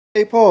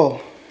Hey Paul,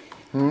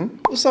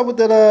 what's up with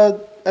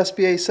that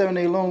SBA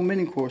 7A loan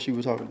mini course you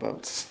were talking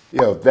about?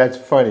 Yo, that's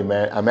funny,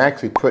 man. I'm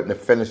actually putting the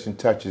finishing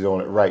touches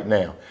on it right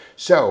now.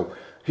 So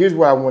here's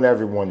what I want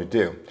everyone to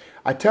do.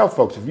 I tell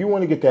folks, if you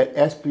want to get that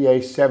SBA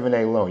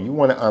 7A loan, you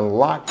want to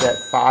unlock that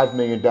 $5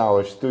 million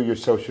through your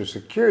Social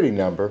Security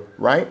number,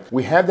 right?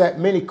 We have that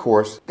mini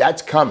course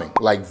that's coming,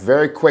 like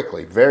very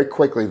quickly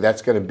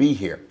that's going to be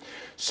here.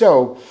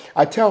 So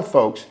I tell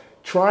folks,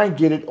 try and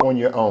get it on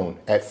your own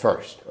at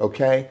first,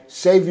 okay?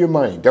 Save your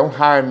money. Don't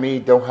hire me.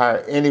 Don't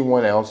hire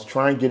anyone else.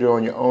 Try and get it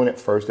on your own at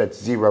first.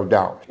 That's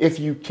 $0. If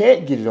you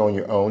can't get it on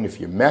your own,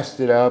 if you messed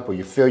it up or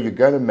you feel you're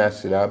going to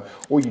mess it up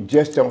or you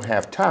just don't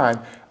have time,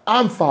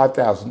 I'm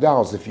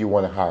 $5,000 if you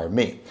want to hire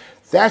me.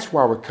 That's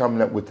why we're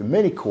coming up with the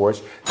mini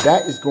course.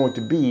 That is going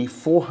to be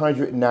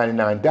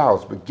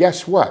 $499. But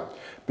guess what?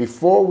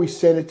 Before we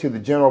send it to the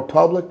general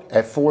public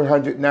at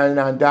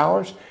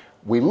 $499,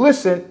 we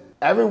listened.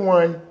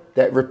 Everyone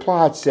that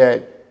replied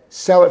said,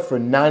 sell it for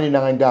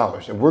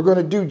 $99. And we're going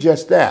to do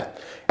just that.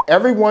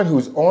 Everyone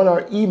who's on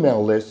our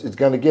email list is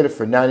going to get it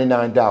for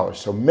 $99.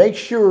 So make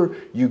sure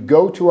you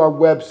go to our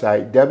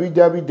website,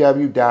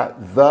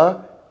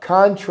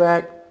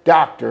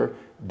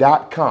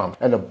 www.thecontractdoctor.com.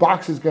 And a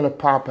box is going to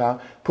pop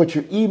out. Put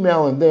your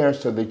email in there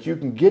so that you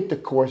can get the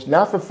course,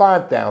 not for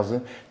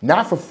 $5,000,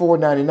 not for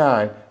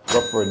 $499,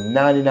 but for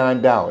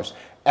 $99.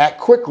 Act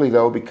quickly,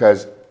 though,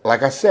 because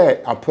like I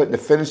said, I'm putting the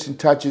finishing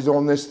touches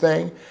on this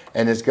thing,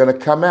 and it's going to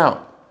come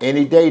out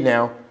any day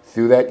now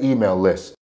through that email list.